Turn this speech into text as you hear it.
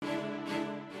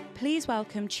Please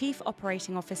welcome Chief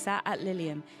Operating Officer at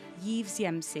Lilium, Yves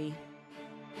Yemsi.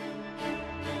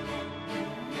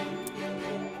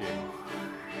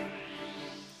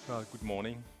 Well, good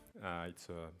morning. It's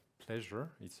a pleasure,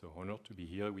 it's an honor to be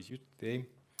here with you today.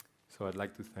 So I'd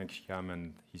like to thank Shyam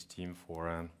and his team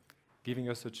for giving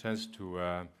us a chance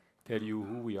to tell you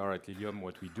who we are at Lilium,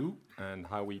 what we do, and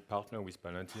how we partner with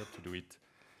Palantir to do it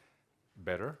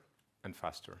better and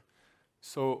faster.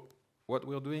 So what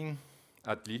we're doing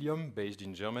at Lilium, based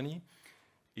in Germany,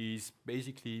 is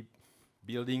basically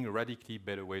building radically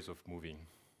better ways of moving.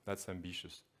 That's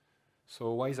ambitious.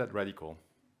 So why is that radical?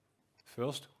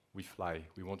 First, we fly.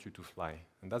 We want you to fly.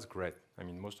 And that's great. I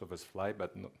mean, most of us fly,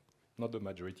 but not the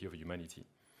majority of humanity.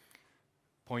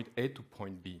 Point A to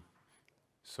point B.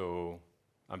 So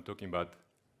I'm talking about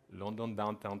London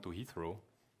downtown to Heathrow.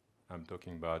 I'm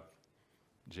talking about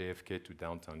JFK to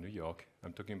downtown New York.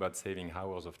 I'm talking about saving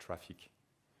hours of traffic.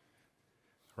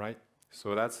 Right?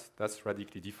 So that's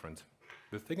radically different.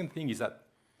 The second thing is that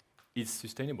it's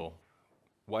sustainable.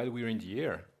 While we're in the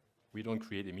air, we don't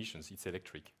create emissions. It's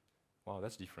electric. Wow,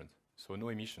 that's different. So no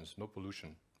emissions, no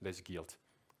pollution, less guilt.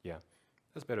 Yeah,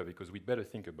 that's better because we'd better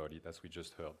think about it, as we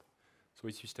just heard. So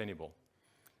it's sustainable.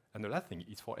 And the last thing,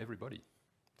 it's for everybody.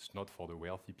 It's not for the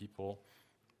wealthy people.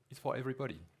 It's for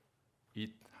everybody.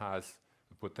 It has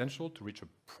the potential to reach a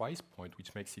price point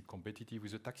which makes it competitive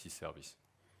with a taxi service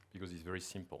because it's very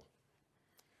simple.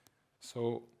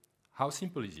 So how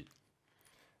simple is it?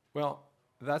 Well,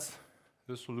 that's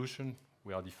the solution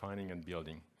we are defining and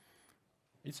building.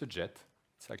 It's a jet.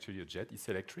 It's actually a jet. It's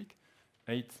electric.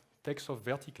 And it takes off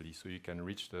vertically, so you can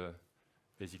reach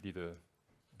basically the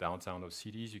downtown of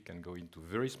cities. You can go into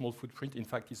very small footprint. In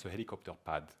fact, it's a helicopter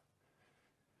pad.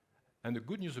 And the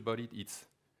good news about it, it's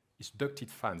ducted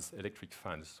fans, electric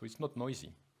fans, so it's not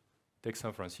noisy. Take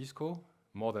San Francisco,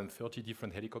 more than 30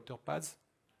 different helicopter pads.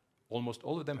 Almost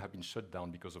all of them have been shut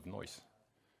down because of noise.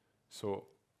 So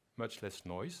much less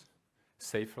noise,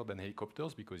 safer than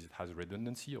helicopters because it has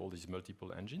redundancy, all these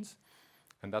multiple engines,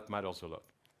 and that matters a lot.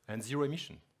 And zero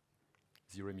emission,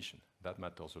 that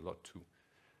matters a lot too.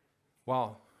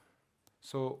 Wow,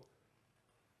 so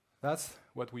that's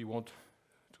what we want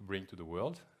to bring to the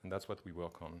world, and that's what we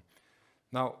work on.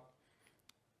 Now,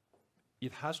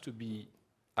 it has to be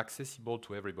accessible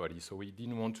to everybody, so we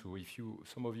didn't want to,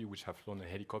 some of you which have flown a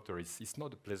helicopter, it's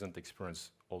not a pleasant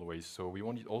experience always, so we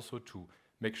wanted also to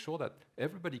make sure that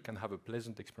everybody can have a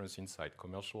pleasant experience inside.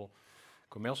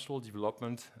 Commercial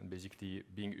development and basically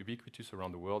being ubiquitous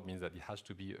around the world means that it has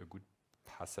to be a good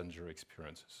passenger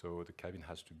experience. So the cabin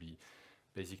has to be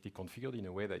basically configured in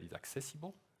a way that is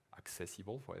accessible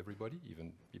for everybody,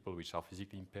 even people which are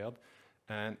physically impaired.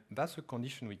 And that's a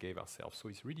condition we gave ourselves. So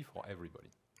it's really for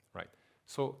everybody, right?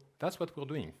 So that's what we're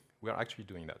doing. We are actually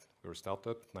doing that. We're a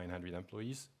startup, 900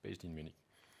 employees, based in Munich.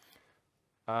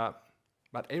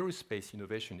 But aerospace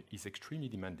innovation is extremely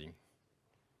demanding.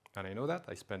 And I know that.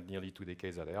 I spent nearly 2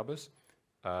 decades at Airbus.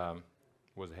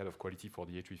 Was the head of quality for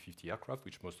the A350 aircraft,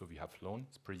 which most of you have flown.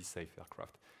 It's a pretty safe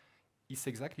aircraft. It's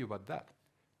exactly about that.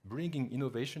 Bringing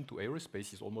innovation to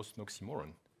aerospace is almost an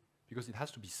oxymoron, because it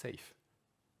has to be safe.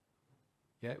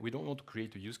 Yeah, we don't want to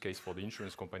create a use case for the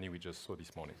insurance company we just saw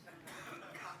this morning.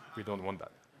 We don't want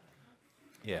that.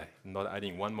 Yeah, not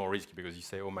adding one more risk, because you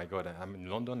say, oh my God, I'm in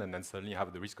London, and then suddenly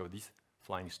have the risk of this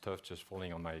flying stuff just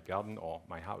falling on my garden or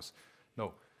my house.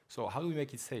 No. So how do we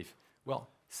make it safe? Well,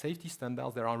 safety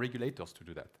standards, there are regulators to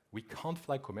do that. We can't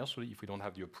fly commercially if we don't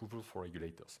have the approval for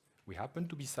regulators. We happen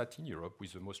to be sat in Europe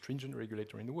with the most stringent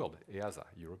regulator in the world, EASA,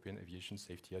 European Aviation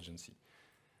Safety Agency.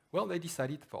 Well, they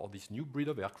decided for this new breed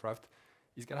of aircraft,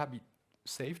 it's going to be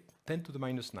safe 10 to the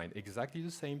minus 9, exactly the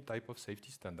same type of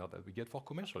safety standard that we get for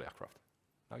commercial aircraft.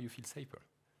 Now you feel safer.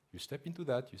 You step into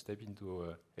that, you step into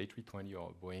a A320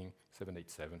 or Boeing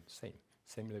 787,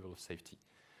 same level of safety.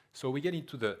 So we get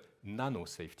into the nano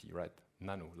safety, right?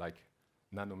 Nano, like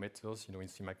nanometers, in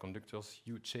semiconductors,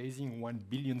 you're chasing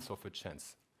 1/1000th of a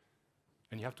chance.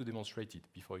 And you have to demonstrate it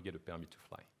before you get a permit to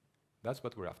fly. That's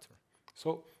what we're after.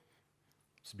 So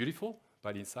it's beautiful,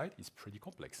 but inside it's pretty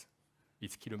complex.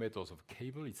 It's kilometers of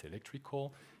cable, it's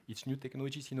electrical, it's new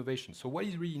technologies, innovation. So what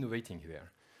is really innovating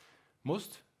there?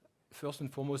 First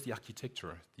and foremost, the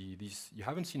architecture. You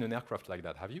haven't seen an aircraft like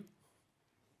that, have you?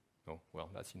 No, well,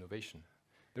 that's innovation.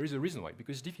 There is a reason why,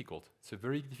 because it's difficult. It's a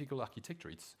very difficult architecture.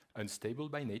 It's unstable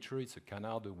by nature. It's a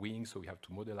canard, a wing, so we have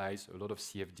to modelize a lot of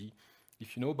CFD.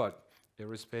 If you know about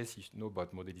aerospace, if you know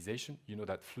about modelization, you know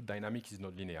that fluid dynamics is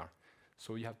not linear.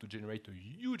 So you have to generate a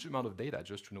huge amount of data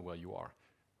just to know where you are.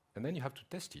 And then you have to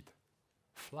test it,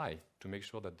 fly, to make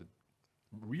sure that the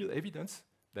real evidence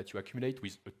that you accumulate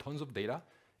with tons of data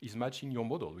is matching your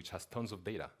model, which has tons of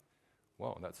data.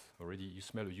 Wow, that's already, you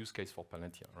smell a use case for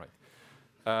Palantir,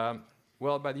 right?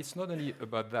 Well, but it's not only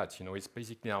about that, it's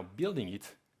basically now building it,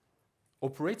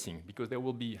 operating, because there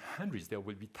will be hundreds, there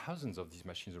will be thousands of these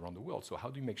machines around the world. So how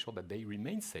do you make sure that they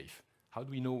remain safe? How do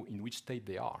we know in which state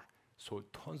they are? So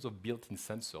tons of built-in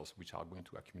sensors which are going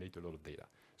to accumulate a lot of data.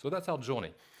 So that's our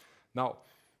journey. Now,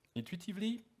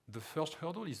 intuitively, the first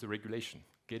hurdle is the regulation,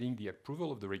 getting the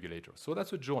approval of the regulator. So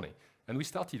that's a journey. And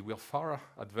we're far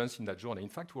advanced in that journey. In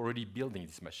fact, we're already building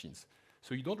these machines.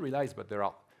 So you don't realize, but there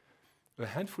are a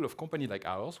handful of companies like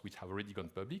ours, which have already gone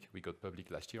public. We got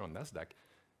public last year on NASDAQ,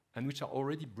 and which are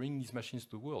already bringing these machines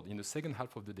to the world. In the second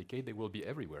half of the decade, they will be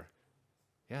everywhere.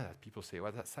 Yeah, people say,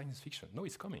 well, that's science fiction. No,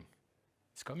 it's coming.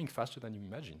 It's coming faster than you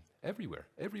imagine. Everywhere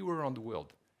around the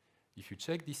world. If you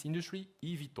check this industry,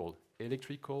 eVTOL,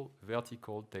 electrical,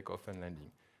 vertical, takeoff and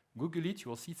landing. Google it, you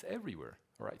will see it's everywhere.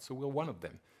 All right, so we're one of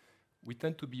them. We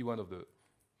tend to be one of the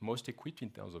most equipped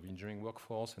in terms of engineering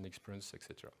workforce and experience,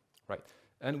 etc. Right,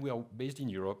 and we are based in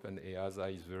Europe, and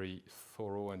EASA is very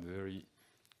thorough and very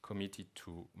committed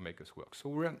to make us work. So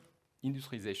we're in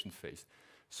industrialization phase.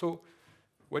 So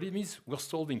what it means, we're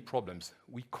solving problems.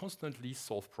 We constantly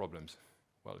solve problems.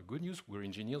 Well, the good news, we're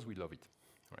engineers, we love it.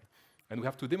 Right? And we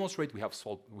have to demonstrate we have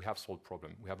solved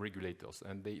problems. We have regulators,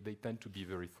 and they tend to be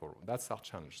very thorough. That's our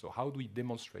challenge. So how do we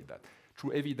demonstrate that?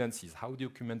 Through evidences, how do you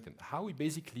document them? How we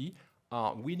basically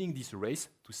are winning this race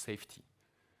to safety.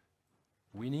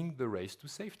 Winning the race to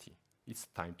safety. It's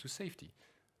time to safety.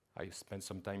 I spent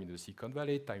some time in the Silicon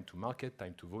Valley, time to market,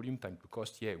 time to volume, time to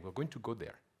cost. Yeah, we're going to go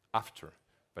there after.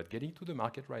 But getting to the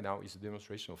market right now is a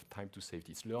demonstration of time to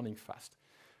safety. It's learning fast.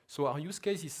 So our use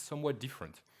case is somewhat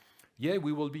different. Yeah,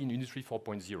 we will be in Industry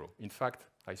 4.0. In fact,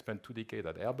 I spent 2 decades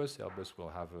at Airbus. Airbus will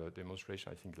have a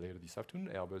demonstration, I think, later this afternoon.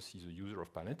 Airbus is a user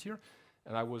of Palantir.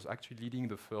 And I was actually leading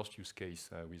the first use case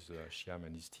with Shyam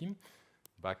and his team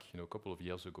back a couple of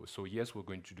years ago. So yes, we're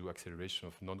going to do acceleration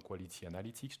of non-quality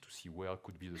analytics to see where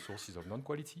could be the sources of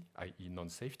non-quality, i.e.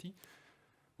 non-safety.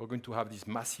 We're going to have these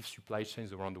massive supply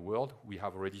chains around the world. We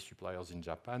have already suppliers in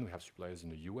Japan. We have suppliers in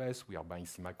the US. We are buying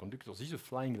semiconductors. This is a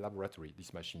flying laboratory,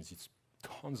 these machines. It's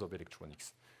tons of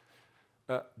electronics.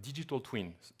 Digital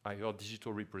twin. I heard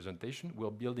digital representation.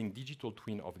 We're building digital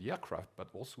twin of the aircraft, but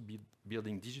also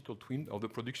building digital twin of the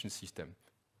production system.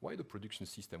 Why the production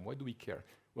system? Why do we care?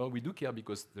 Well, we do care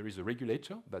because there is a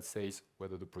regulator that says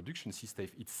whether the production system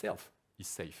itself is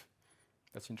safe.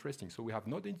 That's interesting. So we have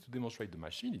not only to demonstrate the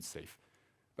machine is safe,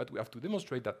 but we have to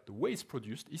demonstrate that the way it's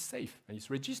produced is safe and it's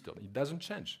registered. It doesn't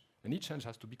change. And each change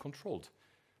has to be controlled.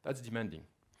 That's demanding.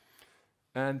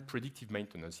 And predictive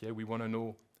maintenance. Yeah, we want to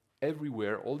know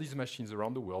everywhere, all these machines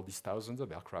around the world, these thousands of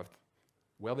aircraft,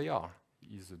 where they are.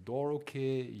 Is the door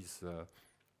okay? Is the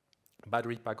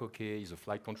battery pack okay? Is the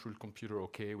flight control computer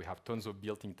okay? We have tons of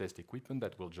built-in test equipment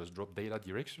that will just drop data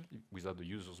direction without the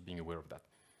users being aware of that.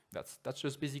 That's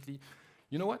just basically,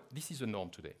 you know what? This is a norm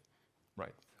today,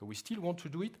 right? So we still want to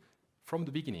do it from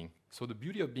the beginning. So the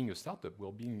beauty of being a startup,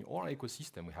 we're being in our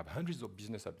ecosystem. We have hundreds of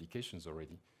business applications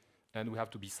already. And we have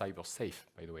to be cyber safe,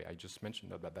 by the way. I just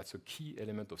mentioned that, but that's a key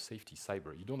element of safety,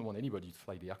 cyber. You don't want anybody to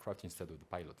fly the aircraft instead of the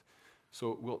pilot.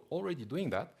 So we're already doing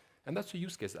that, and that's a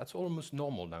use case. That's almost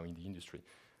normal now in the industry.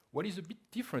 What is a bit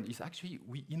different is actually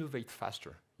we innovate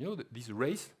faster. This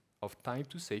race of time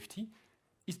to safety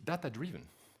is data-driven.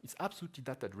 It's absolutely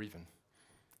data-driven.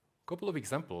 A couple of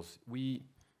examples. We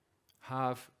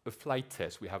have a flight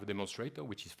test. We have a demonstrator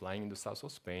which is flying in the south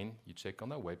of Spain. You check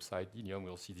on our website, Liliums,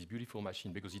 we'll see this beautiful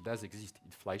machine because it does exist.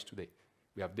 It flies today.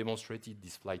 We have demonstrated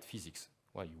this flight physics.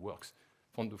 Well, it works.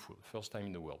 Wonderful. First time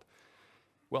in the world.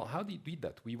 Well, how did we do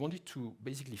that? We wanted to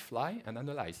basically fly and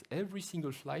analyze. Every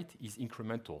single flight is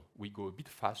incremental. We go a bit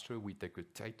faster. We take a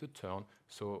tighter turn.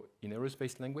 So in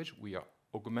aerospace language, we are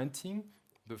augmenting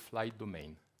the flight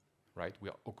domain. Right? We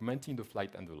are augmenting the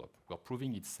flight envelope. We are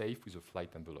proving it's safe with a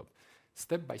flight envelope.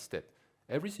 Step by step,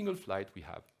 every single flight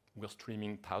we're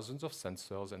streaming thousands of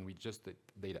sensors and we just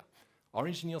data. Our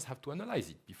engineers have to analyze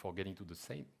it before getting to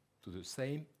the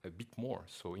same, a bit more,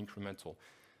 so incremental.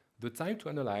 The time to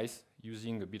analyze,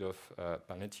 using a bit of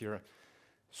Palantir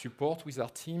support with our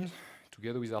team,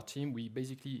 together with our team, we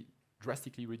basically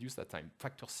drastically reduce that time,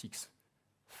 factor 6.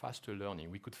 Faster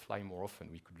learning. We could fly more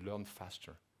often. We could learn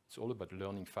faster. It's all about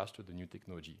learning faster the new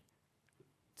technology.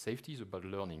 Safety is about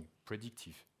learning,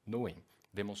 predictive, knowing,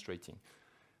 demonstrating.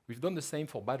 We've done the same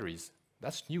for batteries.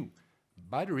 That's new.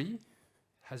 Battery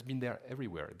has been there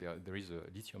everywhere. There is a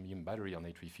lithium-ion battery on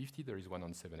A350. There is one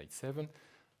on 787.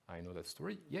 I know that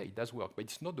story. Yeah, it does work, but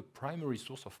it's not the primary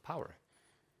source of power.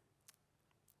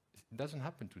 It doesn't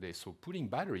happen today. So putting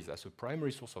batteries as a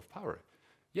primary source of power,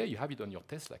 yeah, you have it on your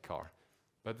Tesla car,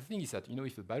 But the thing is that,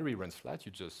 if the battery runs flat,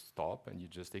 you just stop and you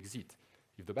just exit.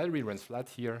 If the battery runs flat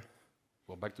here,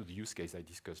 well, back to the use case I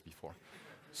discussed before.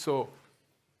 So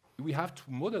we have to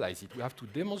modelize it. We have to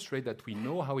demonstrate that we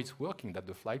know how it's working, that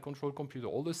the flight control computer,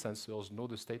 all the sensors know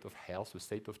the state of health, the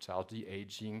state of charge, the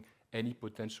aging, any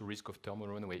potential risk of thermal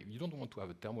runaway. You don't want to have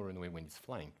a thermal runaway when it's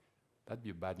flying. That'd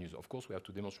be bad news. Of course, we have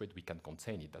to demonstrate we can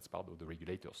contain it. That's part of the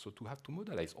regulators. So to have to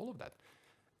modelize all of that.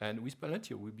 And with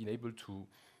Palantir, we've been able to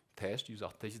use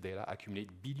our test data,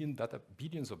 accumulate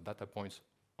billions of data points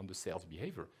on the sales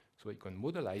behavior, so we can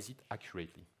modelize it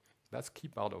accurately. That's key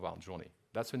part of our journey.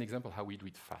 That's an example how we do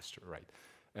it faster, right?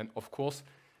 And of course,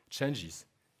 changes.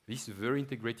 This is a very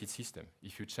integrated system.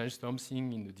 If you change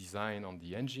something in the design on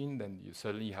the engine, then you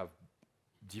suddenly have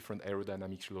different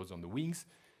aerodynamic loads on the wings,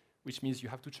 which means you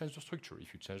have to change the structure.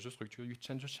 If you change the structure, you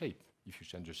change the shape. If you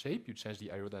change the shape, you change the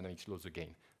aerodynamic loads again.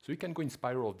 So you can go in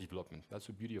spiral of development. That's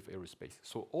the beauty of aerospace.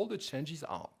 So all the changes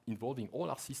are involving all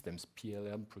our systems,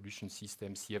 PLM, production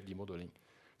systems, CFD modeling.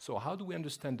 So how do we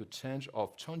understand the change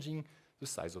of changing the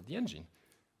size of the engine?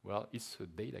 Well, it's a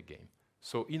data game.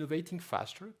 So innovating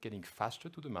faster, getting faster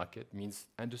to the market means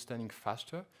understanding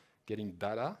faster, getting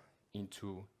data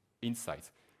into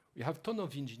insights. We have a ton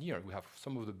of engineers. We have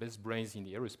some of the best brains in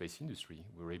the aerospace industry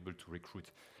we're able to recruit.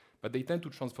 But they tend to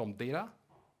transform data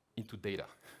into data.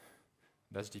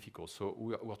 That's difficult. So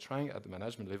we're trying at the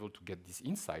management level to get this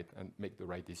insight and make the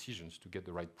right decisions to get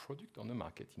the right product on the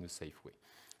market in a safe way.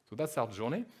 So that's our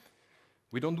journey.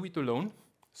 We don't do it alone.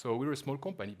 So we're a small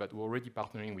company, but we're already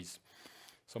partnering with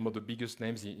some of the biggest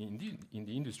names in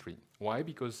the industry. Why?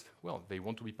 Because, well, they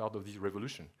want to be part of this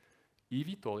revolution.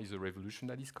 eVTOL is a revolution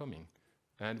that is coming.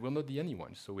 And we're not the only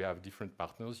ones. So we have different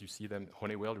partners. You see them,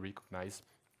 Honeywell recognized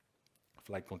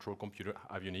flight control computer,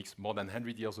 avionics, more than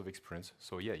 100 years of experience.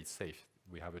 So yeah, it's safe.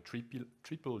 We have a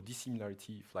triple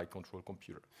dissimilarity flight control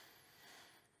computer.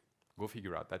 Go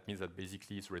figure out. That means that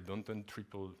basically it's redundant,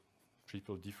 triple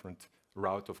different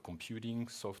route of computing,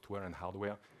 software and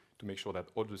hardware to make sure that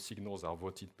all the signals are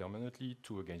voted permanently,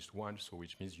 2 against 1, so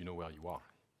which means you know where you are.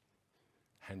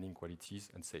 Handling qualities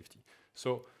and safety.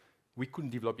 So we couldn't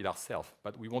develop it ourselves,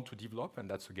 but we want to develop, and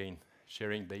that's again,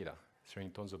 sharing data, sharing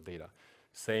tons of data.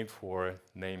 Same for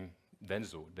name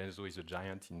Denso. Denso is a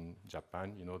giant in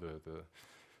Japan, the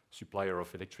supplier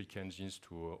of electric engines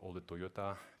to all the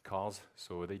Toyota cars.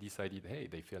 So they decided, hey,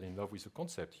 they fell in love with the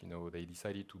concept. They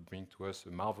decided to bring to us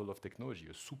a marvel of technology,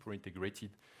 a super integrated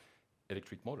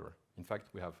electric motor. In fact,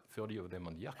 we have 30 of them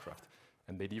on the aircraft,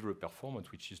 and they deliver a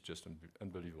performance which is just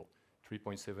unbelievable.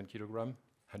 3.7 kilogram,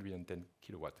 110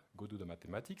 kilowatt. Go do the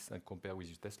mathematics and compare with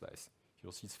your Teslas.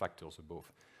 You'll see it's factors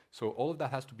above. So all of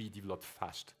that has to be developed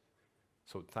fast.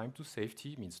 So time to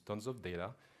safety means tons of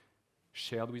data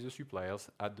shared with the suppliers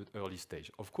at the early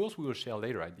stage. Of course, we will share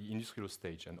later at the industrial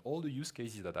stage, and all the use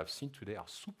cases that I've seen today are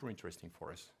super interesting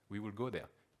for us. We will go there,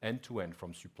 end to end,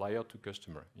 from supplier to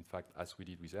customer. In fact, as we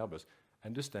did with Airbus,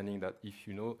 understanding that if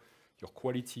you know your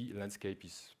quality landscape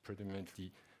is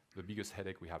predominantly the biggest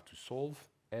headache we have to solve,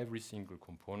 every single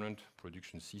component,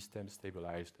 production system,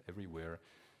 stabilized everywhere,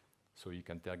 so you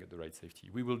can target the right safety.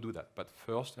 We will do that, but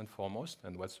first and foremost,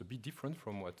 and what's a bit different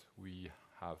from what we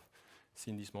have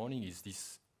seen this morning, is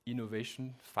this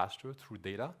innovation faster through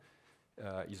data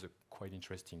is a quite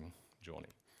interesting journey.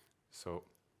 So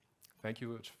thank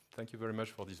you very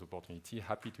much for this opportunity.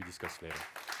 Happy to discuss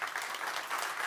later.